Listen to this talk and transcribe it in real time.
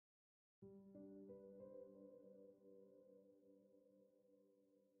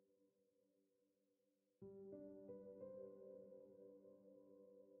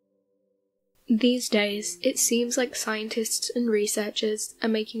These days, it seems like scientists and researchers are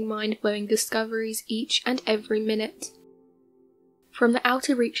making mind-blowing discoveries each and every minute. From the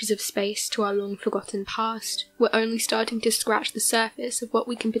outer reaches of space to our long-forgotten past, we're only starting to scratch the surface of what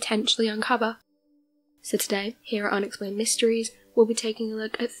we can potentially uncover. So today, here at Unexplained Mysteries, we'll be taking a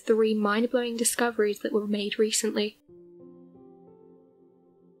look at 3 mind-blowing discoveries that were made recently.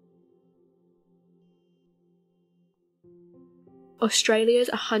 Australia's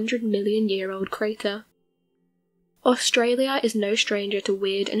 100-million-year-old crater. Australia is no stranger to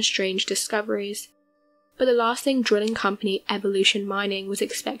weird and strange discoveries, but the last thing drilling company Evolution Mining was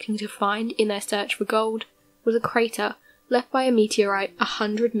expecting to find in their search for gold was a crater left by a meteorite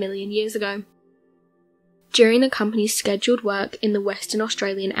 100 million years ago. During the company's scheduled work in the Western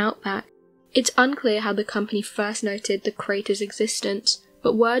Australian outback, it's unclear how the company first noted the crater's existence,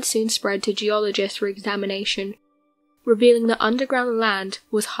 but word soon spread to geologists for examination, revealing that underground land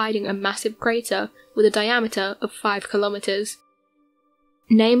was hiding a massive crater with a diameter of 5 kilometers.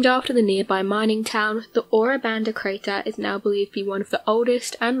 Named after the nearby mining town, the Ora Banda crater is now believed to be one of the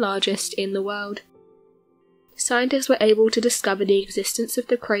oldest and largest in the world. Scientists were able to discover the existence of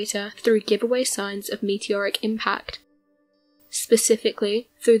the crater through giveaway signs of meteoric impact, specifically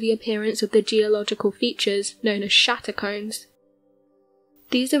through the appearance of the geological features known as shatter cones.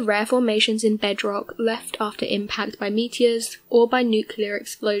 These are rare formations in bedrock left after impact by meteors or by nuclear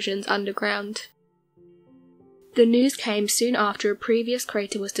explosions underground. The news came soon after a previous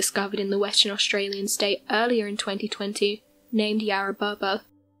crater was discovered in the Western Australian state earlier in 2020, named Yarrabubba.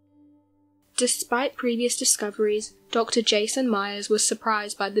 Despite previous discoveries, Dr. Jason Myers was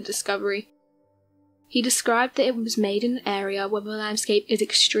surprised by the discovery. He described that it was made in an area where the landscape is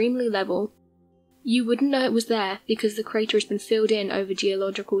extremely level. You wouldn't know it was there because the crater has been filled in over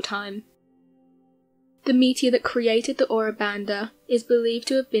geological time. The meteor that created the Ora Banda is believed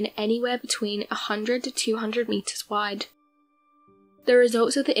to have been anywhere between 100 to 200 meters wide. The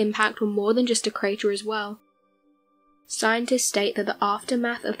results of the impact were more than just a crater as well. Scientists state that the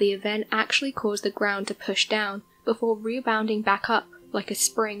aftermath of the event actually caused the ground to push down before rebounding back up like a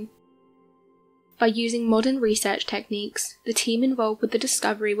spring. By using modern research techniques, the team involved with the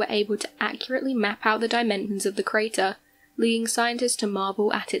discovery were able to accurately map out the dimensions of the crater, leading scientists to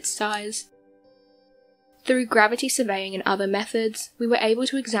marvel at its size. Through gravity surveying and other methods, we were able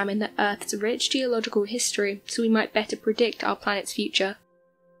to examine the Earth's rich geological history so we might better predict our planet's future.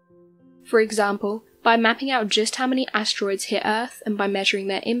 For example, by mapping out just how many asteroids hit Earth and by measuring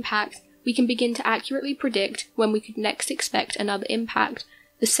their impact, we can begin to accurately predict when we could next expect another impact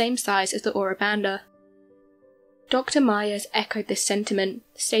the same size as the Ora Banda. Dr. Myers echoed this sentiment,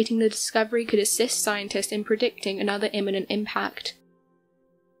 stating the discovery could assist scientists in predicting another imminent impact.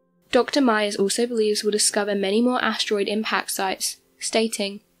 Dr. Myers also believes we'll discover many more asteroid impact sites,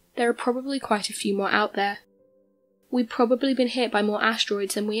 stating, "There are probably quite a few more out there. We've probably been hit by more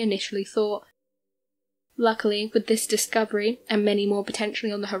asteroids than we initially thought." Luckily, with this discovery, and many more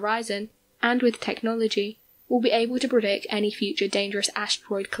potentially on the horizon, and with technology, we'll be able to predict any future dangerous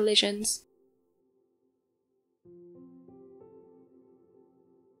asteroid collisions.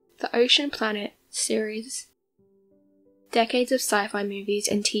 The Ocean Planet series. Decades of sci-fi movies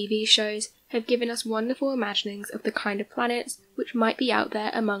and TV shows have given us wonderful imaginings of the kind of planets which might be out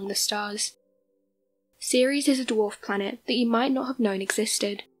there among the stars. Ceres is a dwarf planet that you might not have known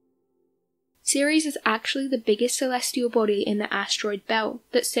existed. Ceres is actually the biggest celestial body in the asteroid belt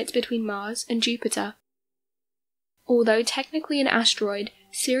that sits between Mars and Jupiter. Although technically an asteroid,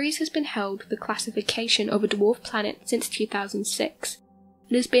 Ceres has been held the classification of a dwarf planet since 2006.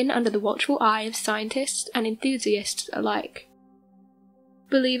 It has been under the watchful eye of scientists and enthusiasts alike.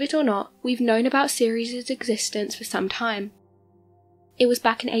 Believe it or not, we've known about Ceres' existence for some time. It was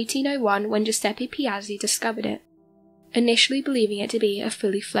back in 1801 when Giuseppe Piazzi discovered it, initially believing it to be a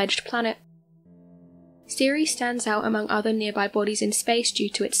fully fledged planet. Ceres stands out among other nearby bodies in space due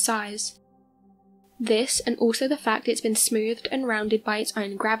to its size. This, and also the fact it's been smoothed and rounded by its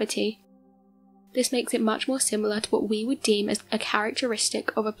own gravity. This makes it much more similar to what we would deem as a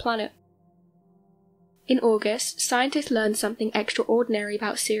characteristic of a planet. In August, scientists learned something extraordinary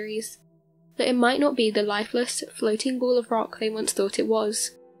about Ceres, that it might not be the lifeless, floating ball of rock they once thought it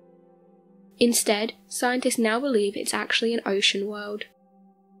was. Instead, scientists now believe it's actually an ocean world.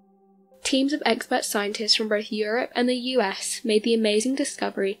 Teams of expert scientists from both Europe and the US made the amazing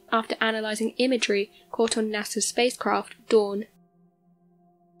discovery after analysing imagery caught on NASA's spacecraft Dawn.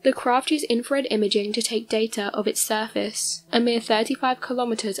 The craft used infrared imaging to take data of its surface, a mere 35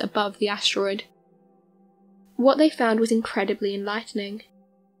 kilometers above the asteroid. What they found was incredibly enlightening.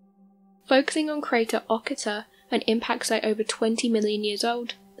 Focusing on crater Ocata, an impact site over 20 million years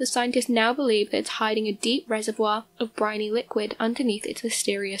old, the scientists now believe that it's hiding a deep reservoir of briny liquid underneath its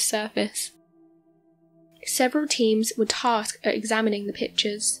mysterious surface. Several teams were tasked at examining the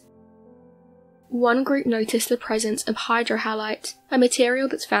pictures. One group noticed the presence of hydrohalite, a material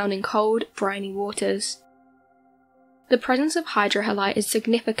that's found in cold, briny waters. The presence of hydrohalite is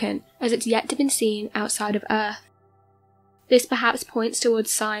significant as it's yet to be seen outside of Earth. This perhaps points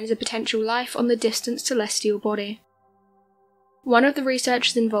towards signs of potential life on the distant celestial body. One of the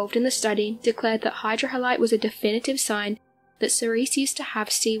researchers involved in the study declared that hydrohalite was a definitive sign that Ceres used to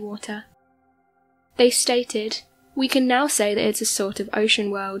have seawater. They stated, "We can now say that it's a sort of ocean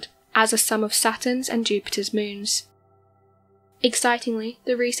world, as are some of Saturn's and Jupiter's moons." Excitingly,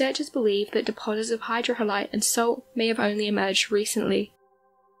 the researchers believe that deposits of hydrohalite and salt may have only emerged recently.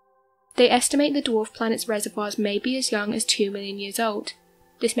 They estimate the dwarf planet's reservoirs may be as young as 2 million years old.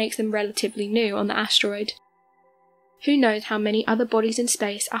 This makes them relatively new on the asteroid. Who knows how many other bodies in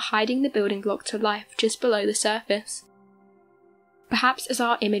space are hiding the building blocks to life just below the surface? Perhaps as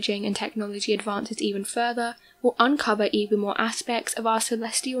our imaging and technology advances even further, we'll uncover even more aspects of our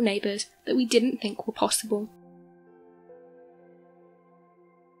celestial neighbours that we didn't think were possible.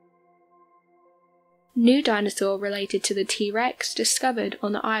 New dinosaur related to the T-Rex discovered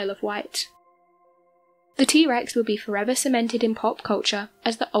on the Isle of Wight. The T-Rex will be forever cemented in pop culture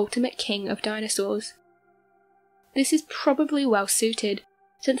as the ultimate king of dinosaurs. This is probably well suited,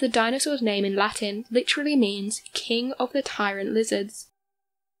 since the dinosaur's name in Latin literally means king of the tyrant lizards.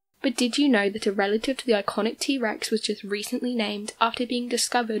 But did you know that a relative to the iconic T-Rex was just recently named after being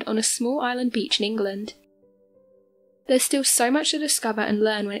discovered on a small island beach in England? There's still so much to discover and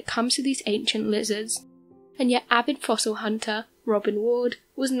learn when it comes to these ancient lizards, and yet avid fossil hunter Robin Ward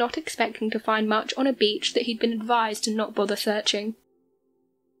was not expecting to find much on a beach that he'd been advised to not bother searching.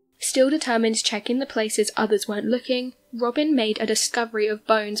 Still determined to check in the places others weren't looking, Robin made a discovery of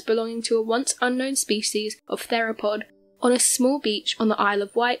bones belonging to a once unknown species of theropod on a small beach on the Isle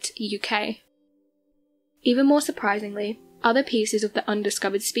of Wight, UK. Even more surprisingly, other pieces of the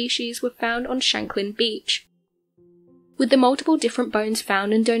undiscovered species were found on Shanklin Beach. With the multiple different bones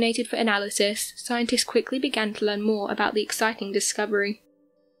found and donated for analysis, scientists quickly began to learn more about the exciting discovery.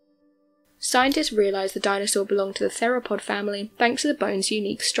 Scientists realised the dinosaur belonged to the theropod family thanks to the bone's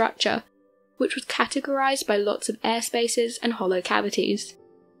unique structure, which was categorised by lots of air spaces and hollow cavities.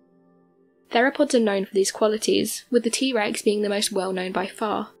 Theropods are known for these qualities, with the T-Rex being the most well known by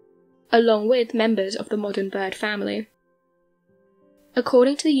far, along with members of the modern bird family.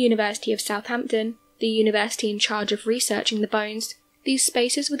 According to the University of Southampton, the university in charge of researching the bones, these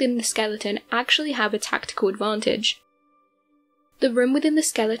spaces within the skeleton actually have a tactical advantage. The room within the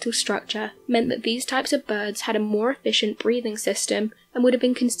skeletal structure meant that these types of birds had a more efficient breathing system and would have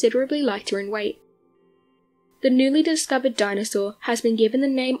been considerably lighter in weight. The newly discovered dinosaur has been given the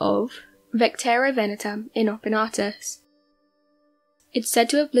name of Vecterovenator inopinatus. It's said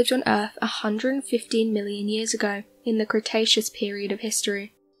to have lived on Earth 115 million years ago, in the Cretaceous period of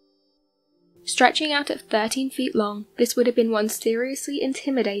history. Stretching out at 13 feet long, this would have been one seriously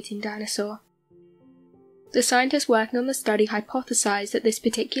intimidating dinosaur. The scientists working on the study hypothesized that this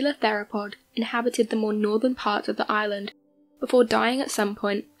particular theropod inhabited the more northern parts of the island before dying at some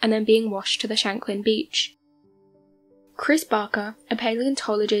point and then being washed to the Shanklin Beach. Chris Barker, a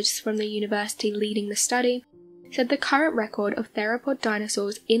paleontologist from the university leading the study, said the current record of theropod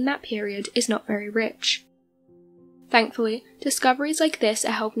dinosaurs in that period is not very rich. Thankfully, discoveries like this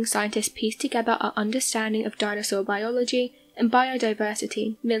are helping scientists piece together our understanding of dinosaur biology and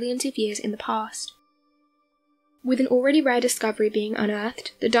biodiversity millions of years in the past. With an already rare discovery being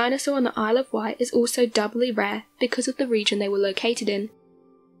unearthed, the dinosaur on the Isle of Wight is also doubly rare because of the region they were located in.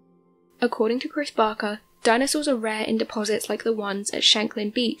 According to Chris Barker, dinosaurs are rare in deposits like the ones at Shanklin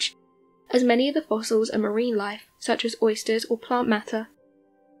Beach, as many of the fossils are marine life, such as oysters or plant matter.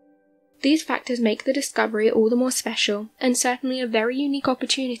 These factors make the discovery all the more special, and certainly a very unique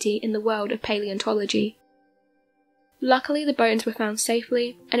opportunity in the world of paleontology. Luckily, the bones were found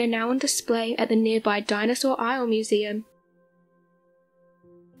safely, and are now on display at the nearby Dinosaur Isle Museum.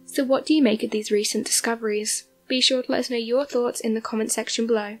 So what do you make of these recent discoveries? Be sure to let us know your thoughts in the comment section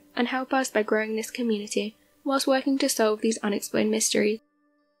below, and help us by growing this community, whilst working to solve these unexplained mysteries.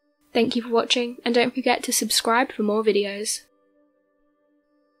 Thank you for watching, and don't forget to subscribe for more videos.